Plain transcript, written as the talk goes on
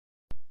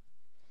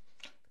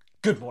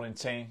Good morning,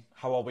 team.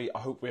 How are we? I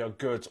hope we are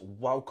good.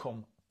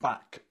 Welcome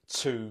back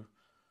to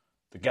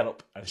the Get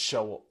Up and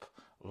Show Up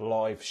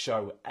live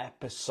show,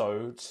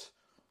 episode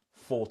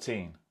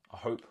 14. I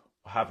hope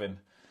we're having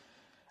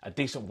a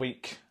decent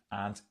week.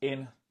 And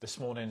in this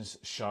morning's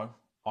show,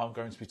 I'm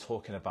going to be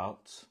talking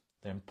about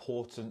the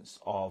importance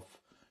of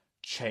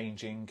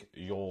changing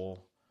your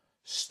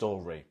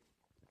story.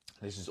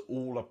 This is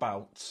all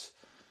about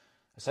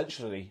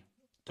essentially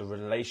the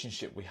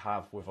relationship we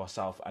have with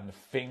ourselves and the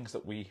things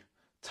that we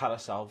tell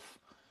ourselves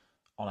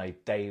on a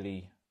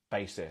daily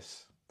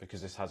basis,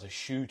 because this has a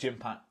huge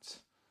impact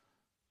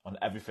on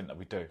everything that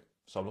we do.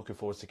 So I'm looking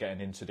forward to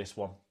getting into this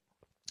one.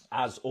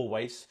 As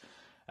always,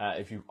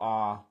 if you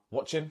are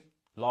watching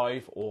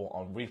live or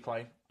on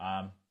replay,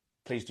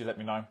 please do let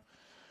me know.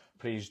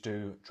 Please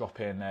do drop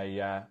in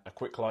a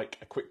quick like,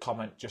 a quick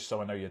comment, just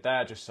so I know you're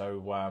there, just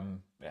so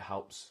it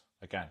helps,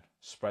 again,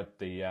 spread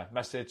the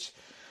message.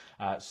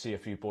 See a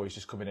few boys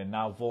just coming in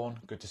now. Vaughan,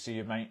 good to see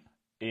you, mate.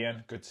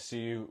 Ian, good to see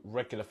you.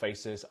 Regular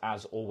faces,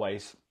 as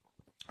always.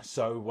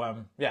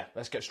 So,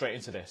 let's get straight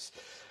into this.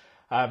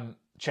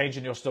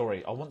 Changing your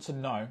story. I want to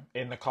know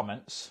in the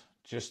comments,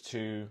 just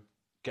to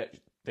get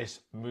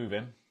this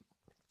moving,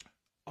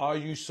 are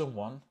you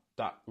someone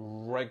that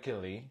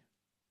regularly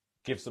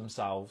gives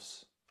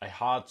themselves a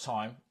hard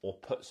time or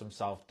puts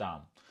themselves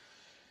down?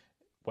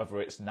 Whether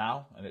it's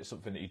now, and it's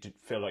something that you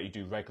feel like you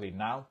do regularly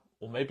now,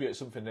 or maybe it's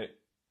something that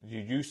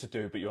you used to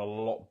do, but you're a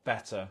lot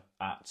better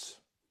at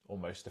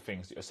almost the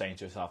things that you're saying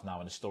to yourself now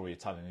and the story you're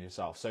telling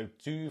yourself. So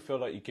do you feel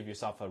like you give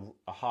yourself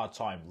a hard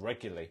time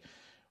regularly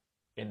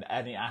in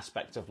any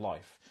aspect of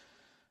life?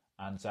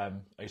 And are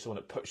you someone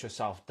that puts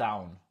yourself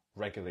down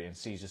regularly and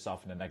sees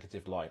yourself in a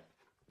negative light?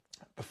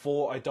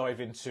 Before I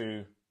dive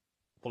into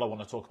what I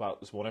want to talk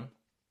about this morning,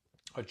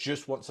 I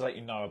just want to let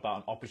you know about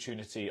an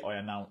opportunity I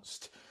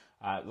announced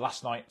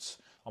last night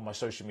on my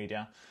social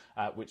media,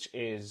 which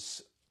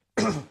is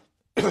let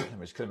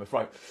me just clear my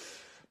throat.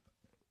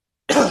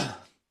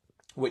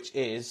 Which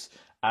is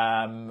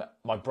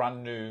my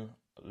brand new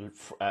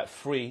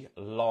free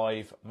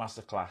live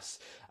masterclass.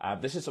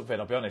 This is something,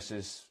 I'll be honest,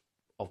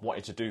 I've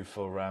wanted to do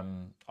for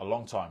a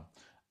long time.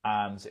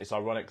 And it's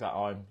ironic that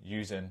I'm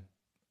using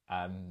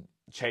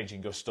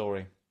changing your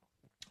story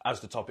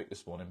as the topic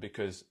this morning,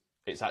 because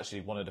it's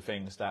actually one of the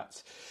things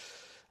that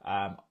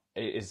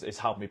it's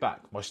held me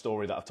back. My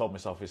story that I've told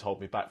myself has held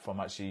me back from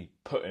actually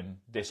putting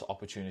this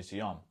opportunity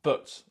on.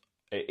 But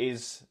it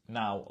is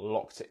now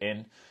locked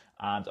in,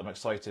 and I'm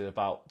excited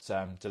about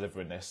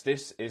delivering this.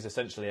 This is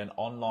essentially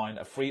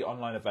a free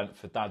online event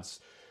for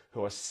dads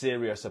who are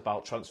serious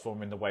about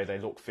transforming the way they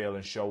look, feel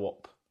and show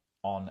up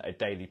on a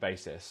daily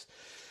basis.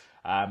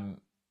 In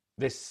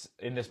this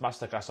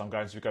masterclass, I'm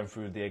going to be going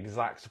through the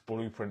exact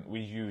blueprint we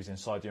use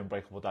inside the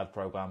Unbreakable Dad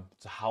program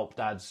to help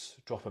dads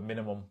drop a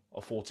minimum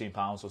of 14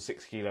 pounds or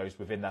 6 kilos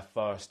within their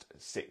first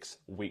 6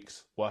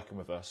 weeks working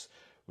with us,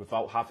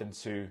 without having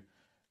to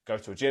go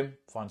to a gym,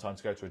 find time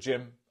to go to a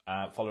gym,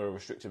 follow a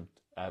restricted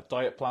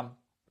diet plan,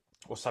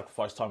 or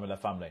sacrifice time with their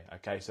family.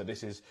 Okay, so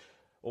this is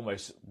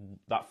almost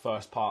that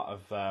first part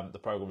of the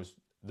program. Is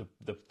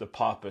the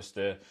purpose,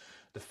 the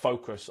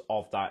focus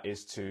of that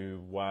is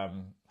to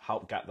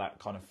help get that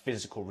kind of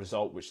physical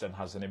result, which then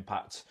has an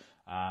impact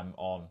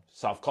on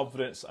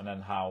self-confidence and then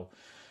how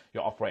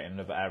you're operating in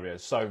other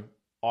areas. So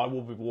I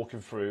will be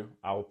walking through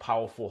our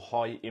powerful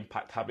high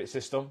impact habit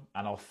system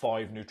and our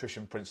 5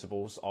 nutrition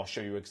principles. I'll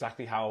show you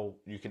exactly how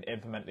you can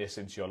implement this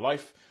into your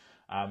life,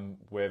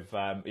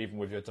 even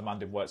with your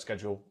demanding work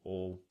schedule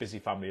or busy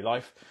family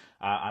life.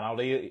 And I'll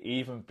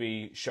even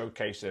be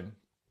showcasing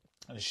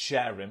and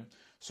sharing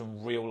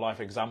some real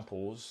life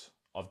examples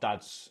of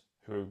dads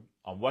who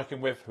I'm working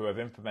with, who have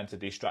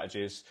implemented these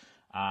strategies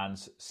and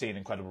seen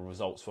incredible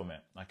results from it.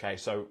 Okay,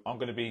 so I'm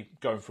going to be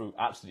going through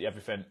absolutely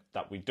everything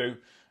that we do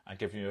and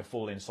giving you a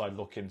full inside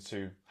look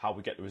into how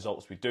we get the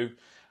results we do.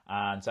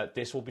 And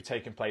this will be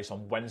taking place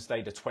on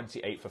Wednesday, the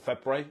 28th of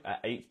February at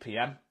 8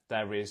 p.m.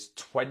 There is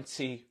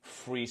 20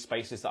 free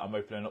spaces that I'm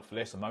opening up for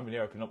this. I'm only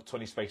opening up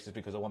 20 spaces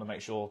because I want to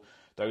make sure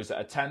those that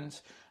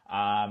attend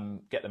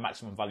get the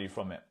maximum value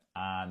from it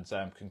and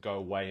can go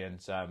away and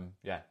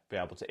be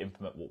able to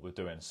implement what we're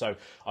doing. So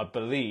I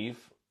believe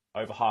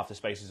over half the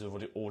spaces have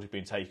already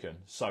been taken.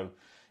 So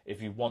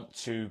if you want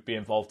to be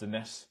involved in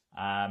this,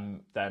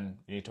 then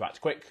you need to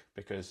act quick,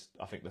 because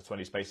I think the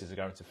 20 spaces are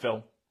going to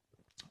fill.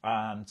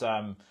 And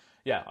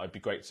it'd be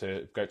great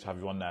to have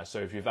you on there. So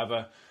if you've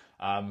ever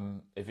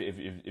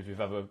if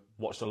you've ever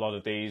watched a lot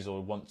of these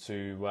or want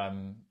to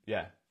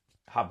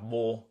have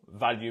more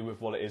value with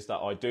what it is that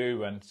I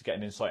do and to get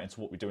an insight into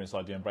what we do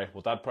inside the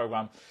Unbreakable Dad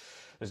program,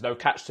 there's no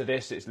catch to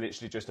this. It's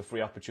literally just a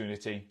free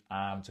opportunity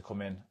to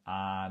come in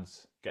and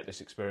get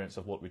this experience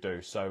of what we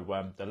do.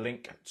 So the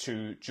link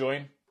to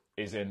join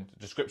is in the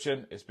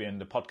description. It's been in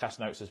the podcast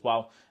notes as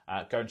well.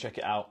 Go and check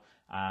it out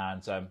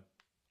and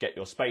get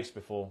your space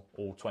before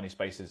all 20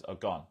 spaces are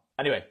gone.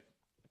 Anyway,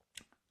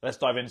 let's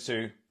dive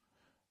into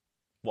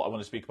what I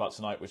want to speak about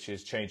tonight, which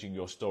is changing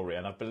your story.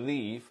 And I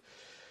believe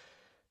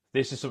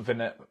this is something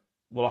that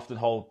will often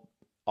hold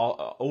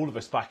all of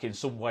us back in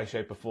some way,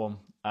 shape, or form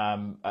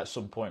at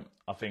some point.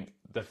 I think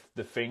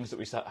the things that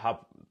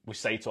we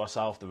say to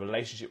ourselves, the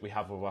relationship we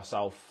have with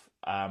ourselves,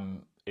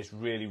 is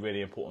really,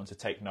 really important to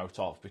take note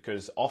of,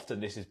 because often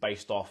this is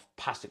based off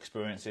past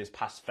experiences,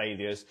 past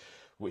failures,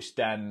 which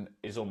then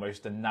is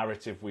almost the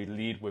narrative we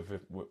lead with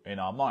in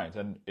our minds.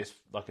 And it's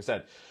like I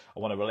said, I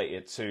want to relate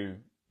it to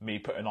me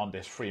putting on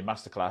this free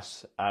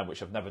masterclass,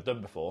 which I've never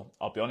done before.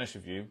 I'll be honest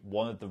with you,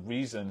 one of the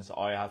reasons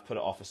I have put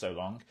it off for so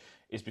long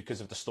is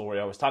because of the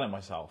story I was telling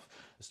myself.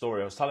 The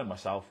story I was telling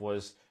myself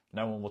was,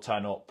 no one will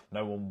turn up,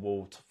 no one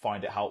will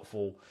find it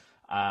helpful.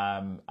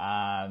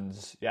 And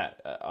yeah,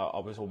 I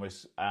was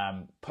almost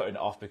putting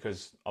it off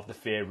because of the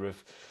fear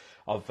of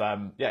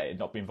it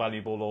not being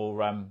valuable,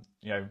 or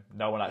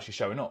no one actually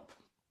showing up.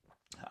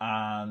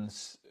 And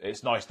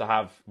it's nice to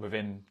have,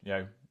 within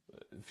a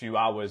few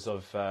hours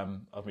of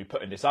me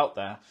putting this out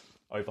there,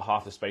 over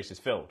half the space is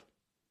filled.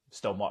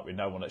 Still might be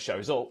no one that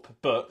shows up,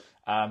 but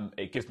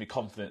it gives me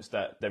confidence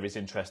that there is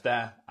interest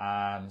there.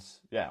 And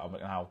yeah, I'm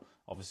now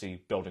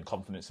obviously building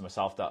confidence in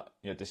myself that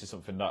this is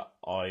something that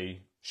I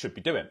should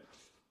be doing.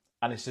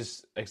 And this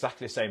is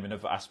exactly the same in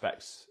other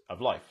aspects of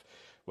life,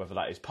 whether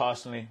that is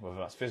personally, whether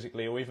that's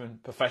physically, or even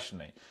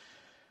professionally,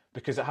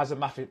 because it has a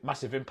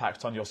massive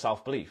impact on your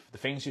self-belief. The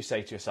things you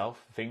say to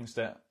yourself, things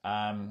that,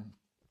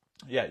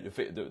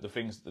 the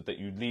things that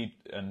you lead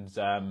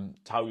and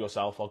tell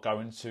yourself are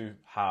going to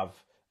have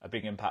a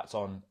big impact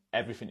on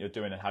everything you're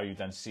doing and how you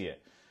then see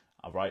it.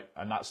 All right.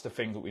 And that's the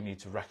thing that we need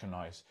to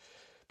recognize,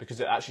 because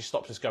it actually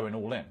stops us going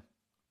all in.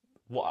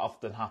 What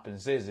often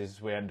happens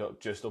is we end up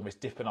just almost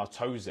dipping our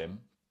toes in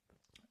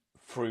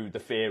through the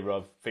fear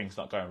of things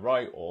not going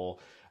right, or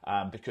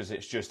because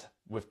it's just,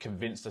 we've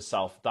convinced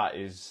ourselves that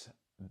is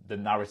the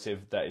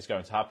narrative that is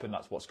going to happen.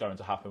 That's what's going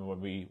to happen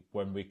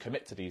when we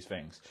commit to these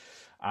things.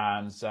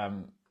 And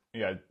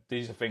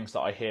these are things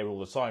that I hear all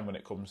the time when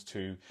it comes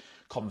to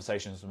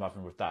conversations I'm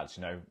having with dads.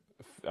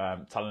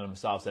 Telling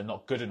themselves they're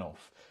not good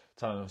enough,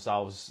 telling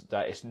themselves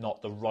that it's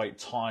not the right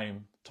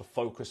time to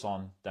focus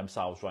on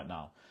themselves right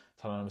now,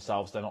 telling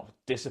themselves they're not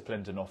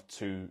disciplined enough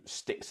to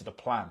stick to the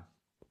plan.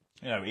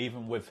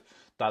 Even with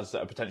dads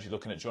that are potentially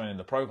looking at joining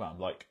the program,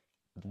 like,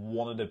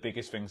 one of the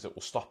biggest things that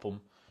will stop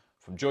them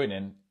from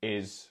joining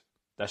is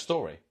their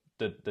story,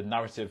 the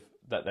narrative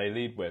that they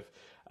lead with,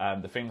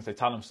 the things they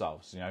tell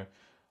themselves,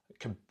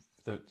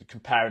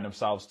 comparing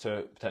themselves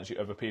to potentially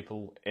other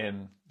people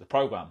in the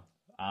program,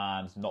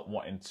 and not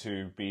wanting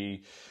to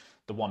be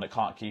the one that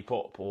can't keep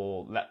up,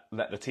 or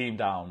let the team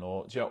down,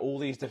 or all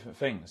these different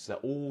things. They're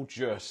all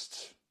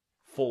just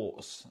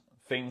thoughts,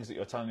 things that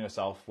you're telling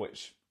yourself,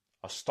 which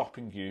are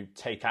stopping you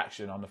take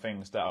action on the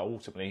things that are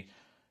ultimately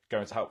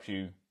going to help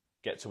you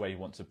get to where you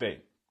want to be.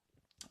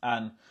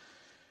 And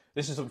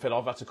this is something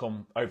I've had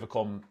to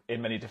overcome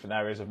in many different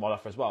areas of my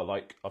life as well.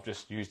 Like, I've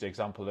just used the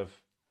example of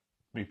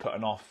me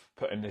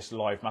putting this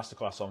live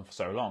masterclass on for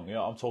so long.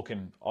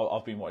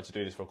 I've been wanting to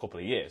do this for a couple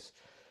of years,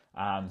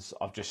 and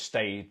I've just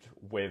stayed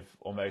with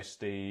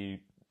almost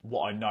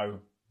what I know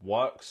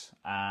works,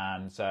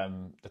 and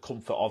the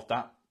comfort of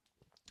that,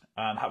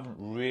 and haven't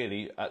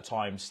really at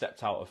times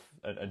stepped out of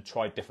and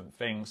tried different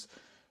things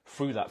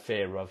through that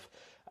fear of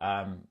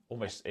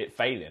almost it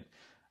failing.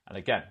 And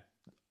again,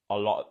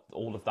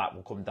 all of that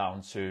will come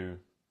down to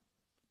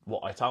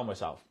what I tell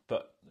myself,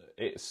 but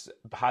it's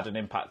had an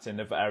impact in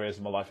other areas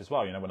of my life as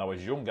well. When I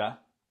was younger,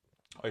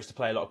 I used to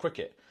play a lot of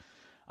cricket,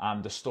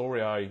 and the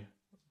story I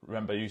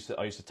remember I used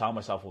to tell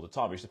myself all the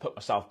time, I used to put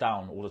myself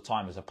down all the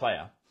time as a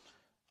player.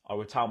 I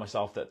would tell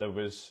myself that there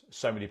was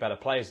so many better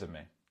players than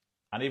me,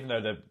 and even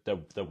though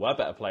there were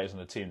better players on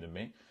the team than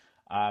me,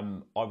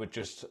 I would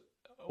just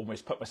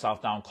almost put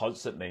myself down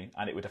constantly,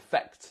 and it would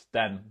affect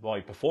then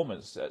my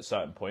performance at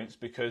certain points,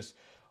 because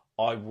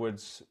I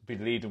would be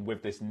leading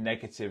with this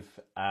negative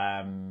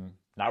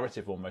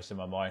narrative almost in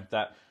my mind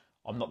that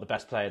I'm not the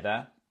best player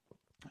there.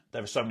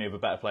 There are so many other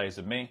better players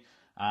than me,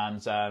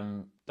 and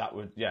that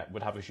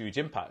would have a huge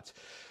impact.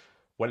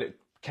 When it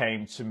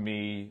came to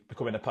me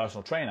becoming a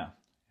personal trainer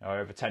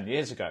over 10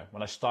 years ago,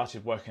 when I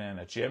started working in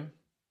a gym,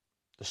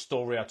 the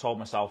story I told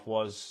myself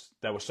was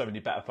there were so many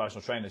better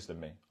personal trainers than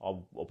me. I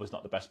was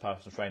not the best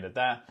personal trainer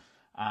there,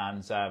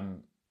 and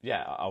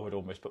I would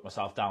almost put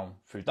myself down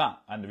through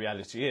that. And the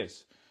reality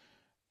is,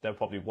 there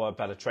probably were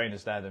better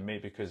trainers there than me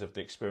because of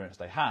the experience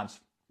they had,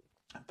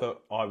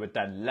 but I would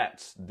then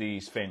let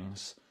these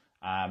things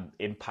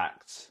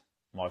impact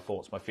my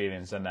thoughts, my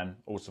feelings, and then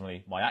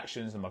ultimately my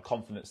actions and my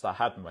confidence that I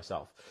had in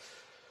myself.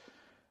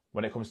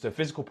 When it comes to a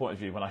physical point of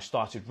view, when I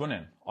started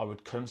running, I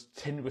would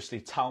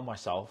continuously tell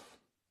myself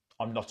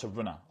I'm not a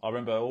runner. I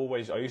remember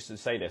I used to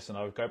say this, and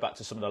I would go back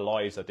to some of the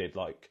lies I did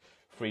like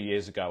 3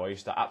 years ago. I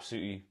used to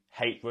absolutely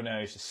hate running.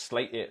 I used to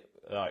slate it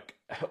like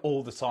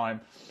all the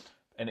time.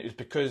 And it was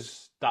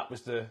because that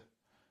was the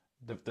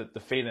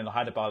feeling I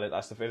had about it.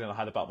 That's the feeling I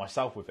had about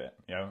myself with it,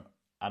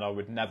 and I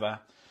would never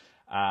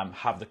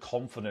have the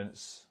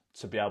confidence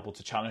to be able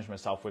to challenge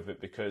myself with it,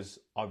 because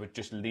I would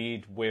just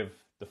lead with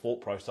the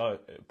thought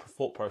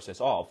process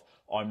of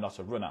I'm not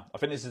a runner. I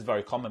think this is a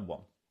very common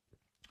one.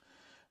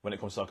 when it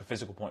comes to like a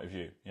physical point of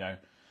view. You know,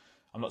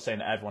 I'm not saying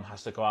that everyone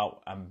has to go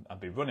out and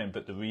be running,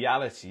 but the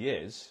reality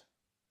is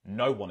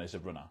no one is a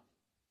runner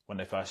when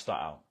they first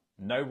start out.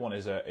 No one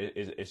is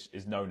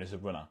known as a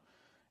runner.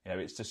 You know,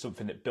 it's just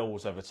something that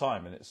builds over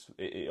time, and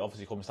it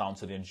obviously comes down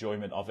to the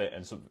enjoyment of it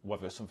and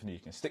whether it's something that you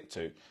can stick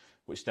to,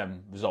 which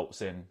then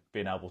results in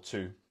being able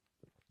to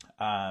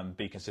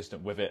be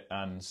consistent with it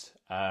and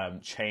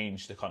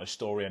change the kind of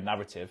story and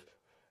narrative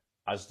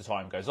as the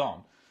time goes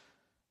on.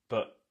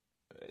 But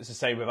it's the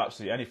same with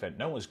absolutely anything.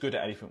 No one's good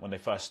at anything when they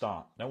first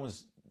start. No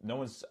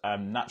one's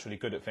naturally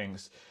good at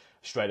things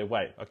straight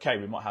away. Okay,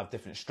 we might have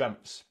different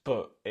strengths,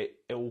 but it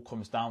all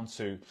comes down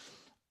to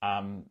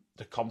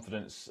the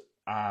confidence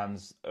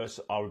and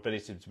our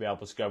ability to be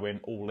able to go in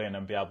all in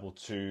and be able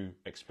to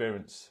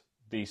experience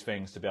these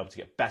things, to be able to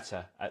get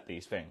better at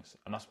these things.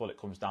 And that's what it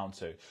comes down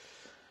to.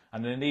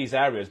 And in these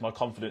areas, my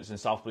confidence and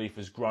self-belief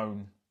has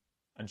grown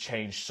and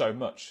changed so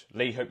much.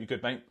 Lee, hope you're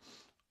good, mate.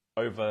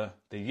 Over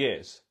the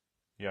years,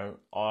 you know,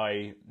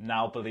 I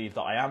now believe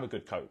that I am a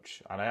good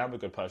coach and I am a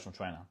good personal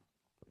trainer,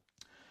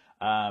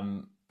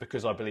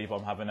 because I believe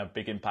I'm having a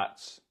big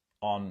impact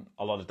on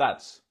a lot of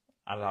dads.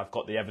 And I've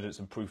got the evidence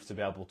and proof to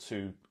be able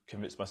to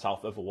convince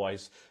myself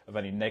otherwise of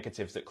any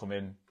negatives that come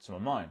in to my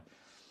mind.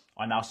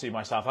 I now see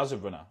myself as a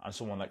runner and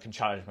someone that can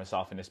challenge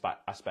myself in this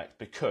aspect,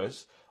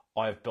 because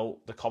I have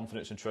built the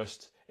confidence and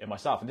trust in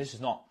myself. And this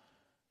is not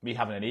me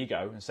having an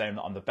ego and saying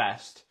that I'm the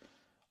best.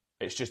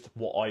 It's just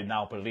what I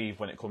now believe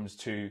when it comes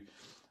to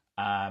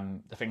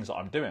the things that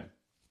I'm doing.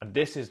 And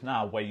this is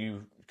now where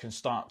you can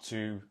start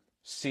to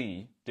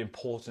see the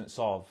importance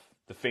of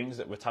the things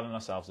that we're telling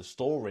ourselves, the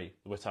story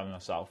that we're telling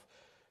ourselves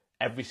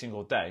every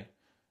single day,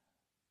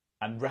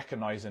 and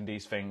recognizing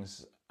these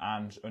things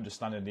and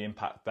understanding the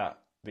impact that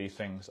these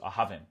things are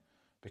having.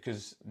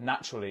 Because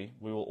naturally,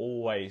 we will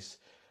always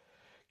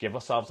give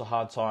ourselves a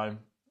hard time,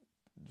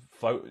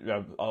 a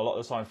lot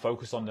of the time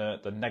focus on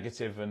the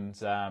negative and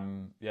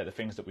the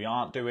things that we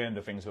aren't doing,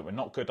 the things that we're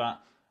not good at,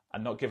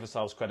 and not give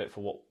ourselves credit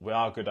for what we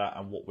are good at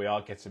and what we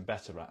are getting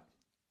better at.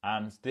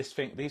 And these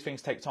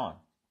things take time.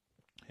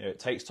 You know, it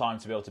takes time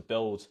to be able to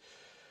build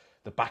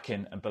the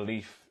backing and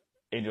belief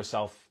in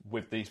yourself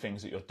with these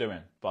things that you're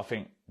doing. But I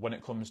think when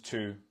it comes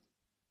to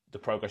the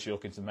progress you're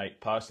looking to make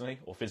personally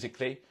or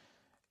physically,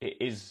 it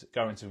is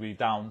going to be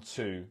down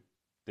to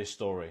this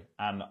story.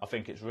 And I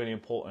think it's really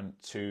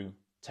important to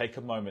take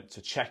a moment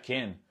to check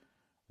in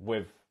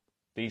with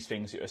these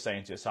things that you're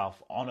saying to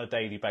yourself on a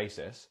daily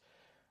basis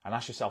and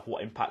ask yourself,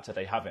 what impact are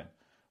they having?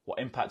 What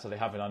impact are they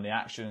having on the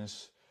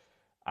actions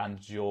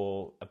and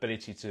your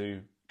ability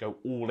to go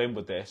all in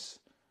with this?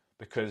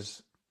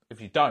 Because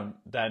if you don't,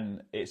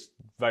 then it's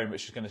very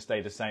much going to stay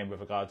the same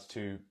with regards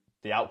to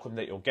the outcome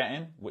that you're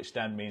getting, which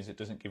then means it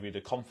doesn't give you the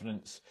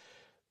confidence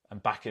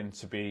and backing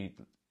to be,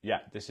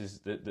 this is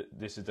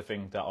the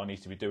thing that I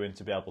need to be doing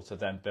to be able to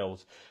then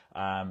build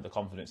the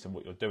confidence in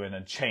what you're doing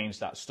and change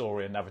that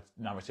story and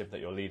narrative that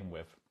you're leading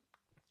with.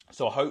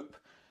 So I hope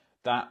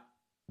that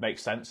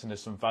makes sense and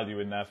there's some value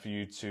in there for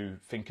you to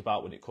think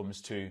about when it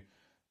comes to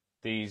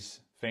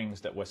these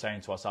things that we're saying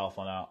to ourselves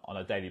on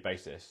a daily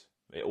basis.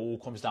 It all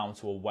comes down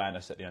to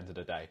awareness at the end of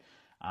the day.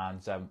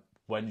 And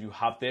when you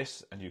have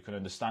this and you can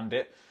understand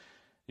it,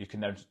 you can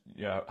then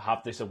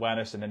have this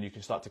awareness, and then you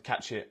can start to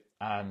catch it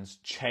and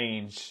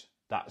change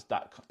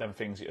them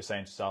things that you're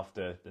saying to yourself,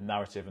 the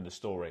narrative and the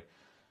story.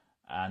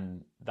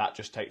 And that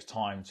just takes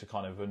time to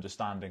kind of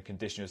understand and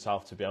condition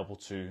yourself to be able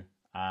to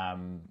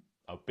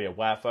be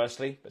aware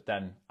firstly, but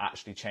then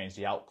actually change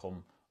the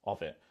outcome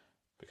of it.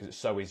 Because it's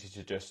so easy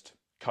to just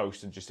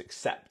coast and just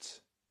accept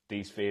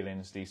these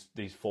feelings,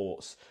 these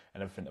thoughts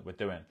and everything that we're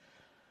doing.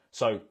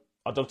 So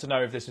I'd love to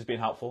know if this has been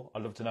helpful.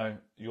 I'd love to know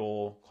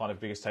your kind of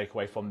biggest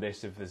takeaway from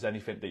this, if there's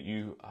anything that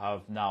you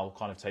have now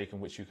kind of taken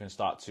which you can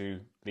start to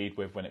lead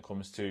with when it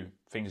comes to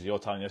things that you're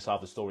telling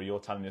yourself, the story you're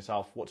telling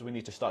yourself. What do we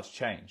need to start to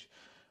change?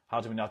 How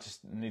do we now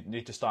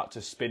need to start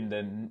to spin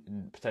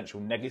the potential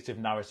negative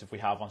narrative we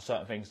have on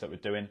certain things that we're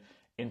doing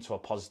into a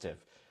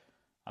positive?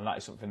 And that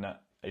is something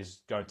that is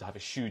going to have a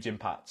huge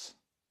impact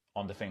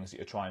on the things that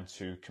you're trying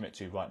to commit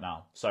to right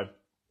now. So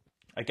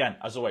again,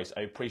 as always,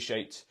 I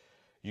appreciate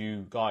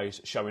you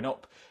guys showing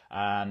up,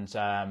 and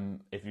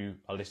if you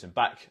are listening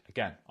back,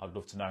 again, I'd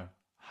love to know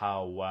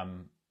how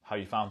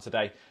you found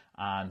today,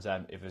 and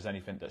if there's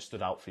anything that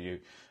stood out for you.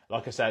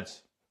 Like I said,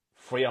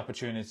 free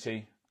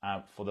opportunity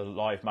for the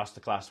live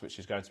masterclass, which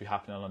is going to be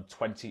happening on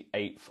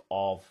 28th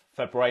of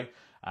February.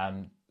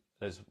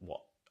 There's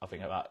I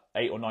think about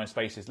 8 or 9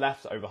 spaces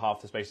left. Over half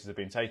the spaces have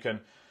been taken.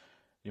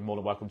 You're more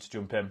than welcome to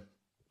jump in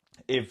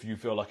if you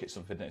feel like it's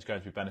something that's going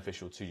to be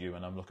beneficial to you,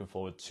 and I'm looking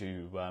forward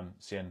to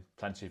seeing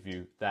plenty of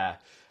you there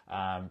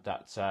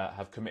that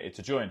have committed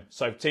to join.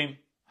 So team,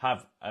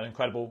 have an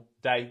incredible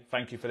day.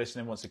 Thank you for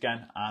listening once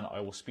again, and I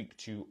will speak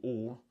to you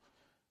all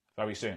very soon.